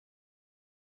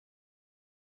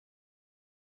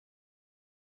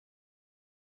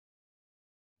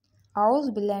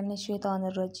أعوذ بالله من الشيطان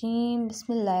الرجيم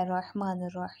بسم الله الرحمن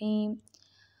الرحيم.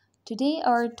 Today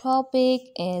our topic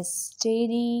is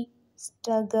study,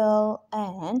 struggle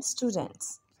and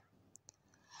students.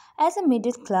 As a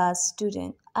middle class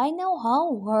student, I know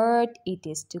how hard it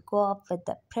is to cope with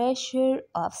the pressure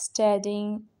of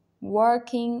studying,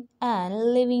 working and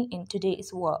living in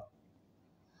today's world.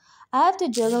 I have to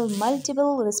juggle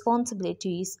multiple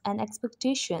responsibilities and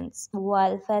expectations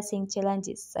while facing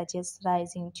challenges such as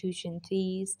rising tuition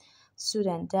fees,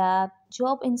 student debt,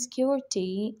 job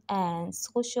insecurity, and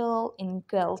social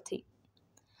inequality.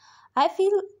 I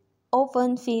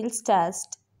often feel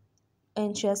stressed,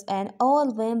 anxious, and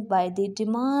overwhelmed by the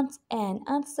demands and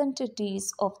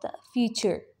uncertainties of the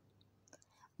future.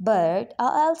 But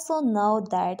I also know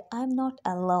that I'm not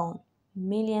alone.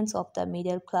 Millions of the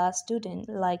middle class students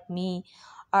like me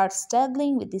are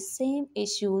struggling with the same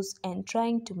issues and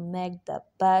trying to make the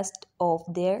best of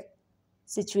their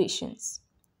situations.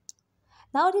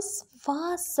 Nowadays,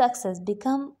 fast success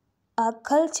become a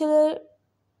culture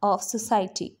of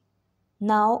society.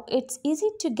 Now it's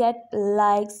easy to get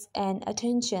likes and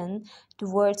attention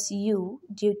towards you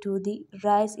due to the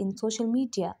rise in social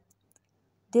media.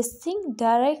 This thing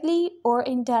directly or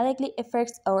indirectly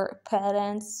affects our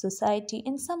parents, society,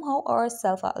 and somehow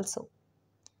ourselves also.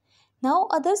 Now,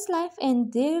 others' life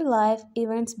and their life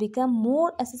events become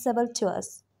more accessible to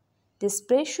us. This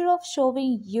pressure of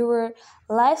showing your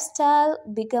lifestyle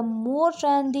become more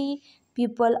trendy.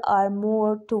 People are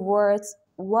more towards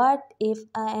what if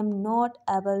I am not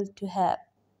able to have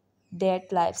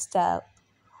that lifestyle?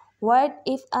 What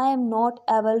if I am not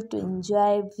able to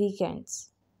enjoy weekends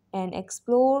and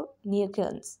explore new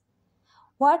cultures?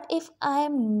 What if I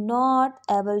am not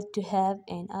able to have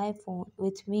an iPhone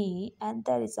with me? And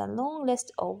there is a long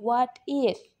list of what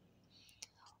if.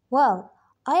 Well,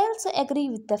 I also agree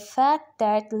with the fact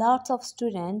that lots of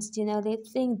students generally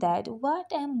think that what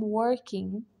I'm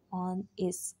working on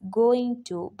is going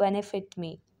to benefit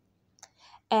me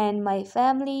and my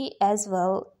family as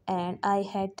well, and I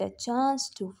had the chance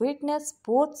to witness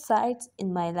both sides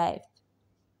in my life.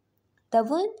 The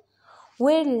one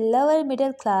where lower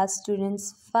middle class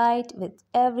students fight with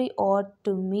every odd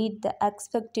to meet the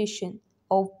expectation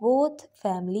of both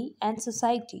family and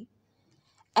society,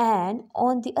 and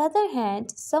on the other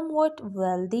hand, somewhat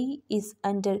wealthy is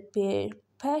under peer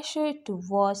pressure to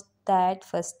watch that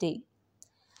first day,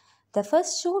 the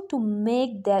first show to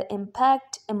make their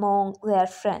impact among their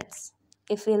friends.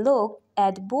 If we look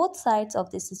at both sides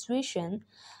of the situation,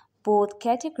 both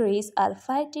categories are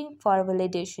fighting for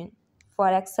validation, for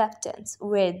acceptance,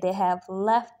 where they have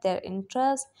left their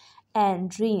interests and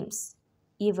dreams,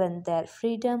 even their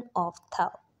freedom of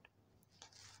thought.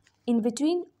 In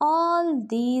between all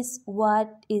these,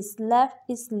 what is left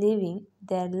is living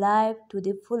their life to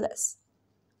the fullest.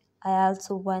 I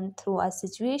also went through a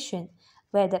situation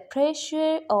where the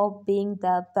pressure of being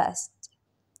the best,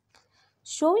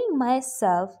 showing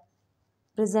myself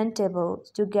presentable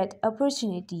to get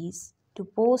opportunities, to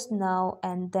post now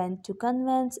and then to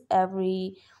convince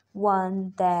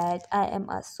everyone that I am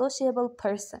a sociable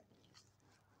person.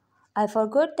 I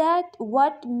forgot that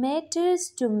what matters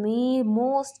to me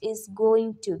most is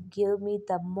going to give me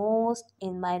the most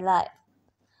in my life.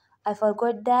 I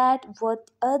forgot that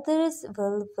what others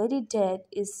will validate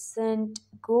isn't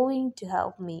going to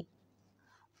help me.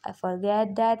 I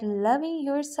forget that loving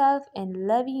yourself and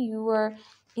loving your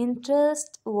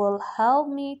interest will help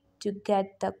me to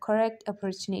get the correct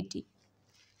opportunity.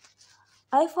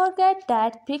 I forget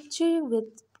that picture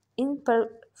with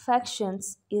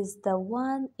imperfections is the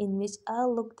one in which I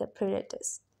look the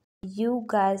prettiest. You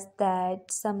guys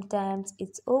that sometimes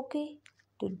it's okay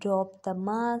to drop the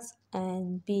mask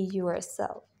and be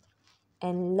yourself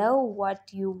and love what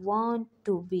you want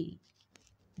to be.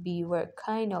 Be your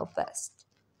kind of best.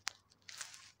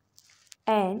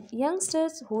 And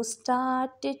youngsters who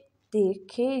started their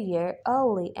career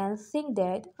early and think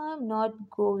that I'm not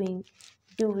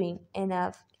doing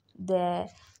enough, that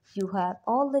you have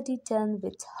already done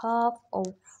with half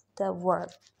of the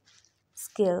work.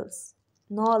 Skills,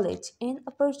 knowledge, and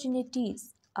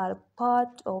opportunities are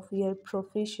part of your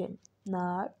profession,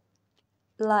 not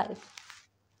life.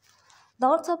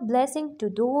 Lots of blessing to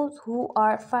those who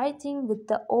are fighting with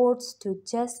the odds to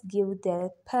just give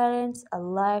their parents a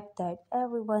life that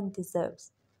everyone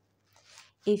deserves.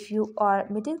 If you are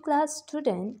a middle class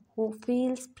student who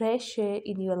feels pressure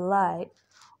in your life,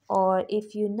 or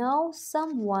if you know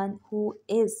someone who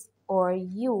is, or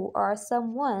you are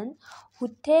someone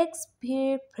who takes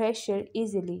peer pressure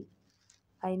easily,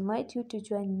 I invite you to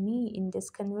join me in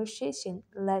this conversation.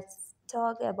 Let's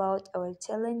talk about our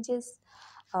challenges,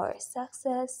 our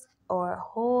success, our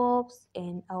hopes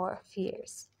and our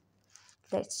fears.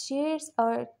 Let's share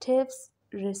our tips,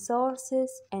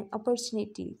 resources, and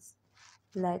opportunities.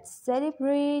 Let's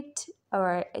celebrate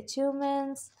our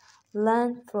achievements,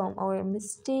 learn from our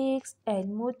mistakes,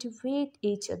 and motivate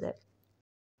each other.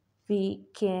 We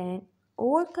can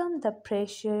overcome the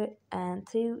pressure and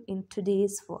thrive in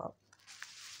today's world.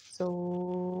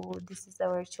 So, this is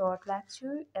our short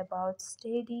lecture about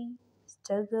study,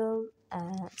 struggle,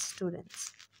 and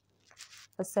students.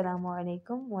 Assalamu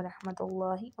alaikum wa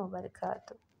rahmatullahi wa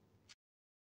barakatuh.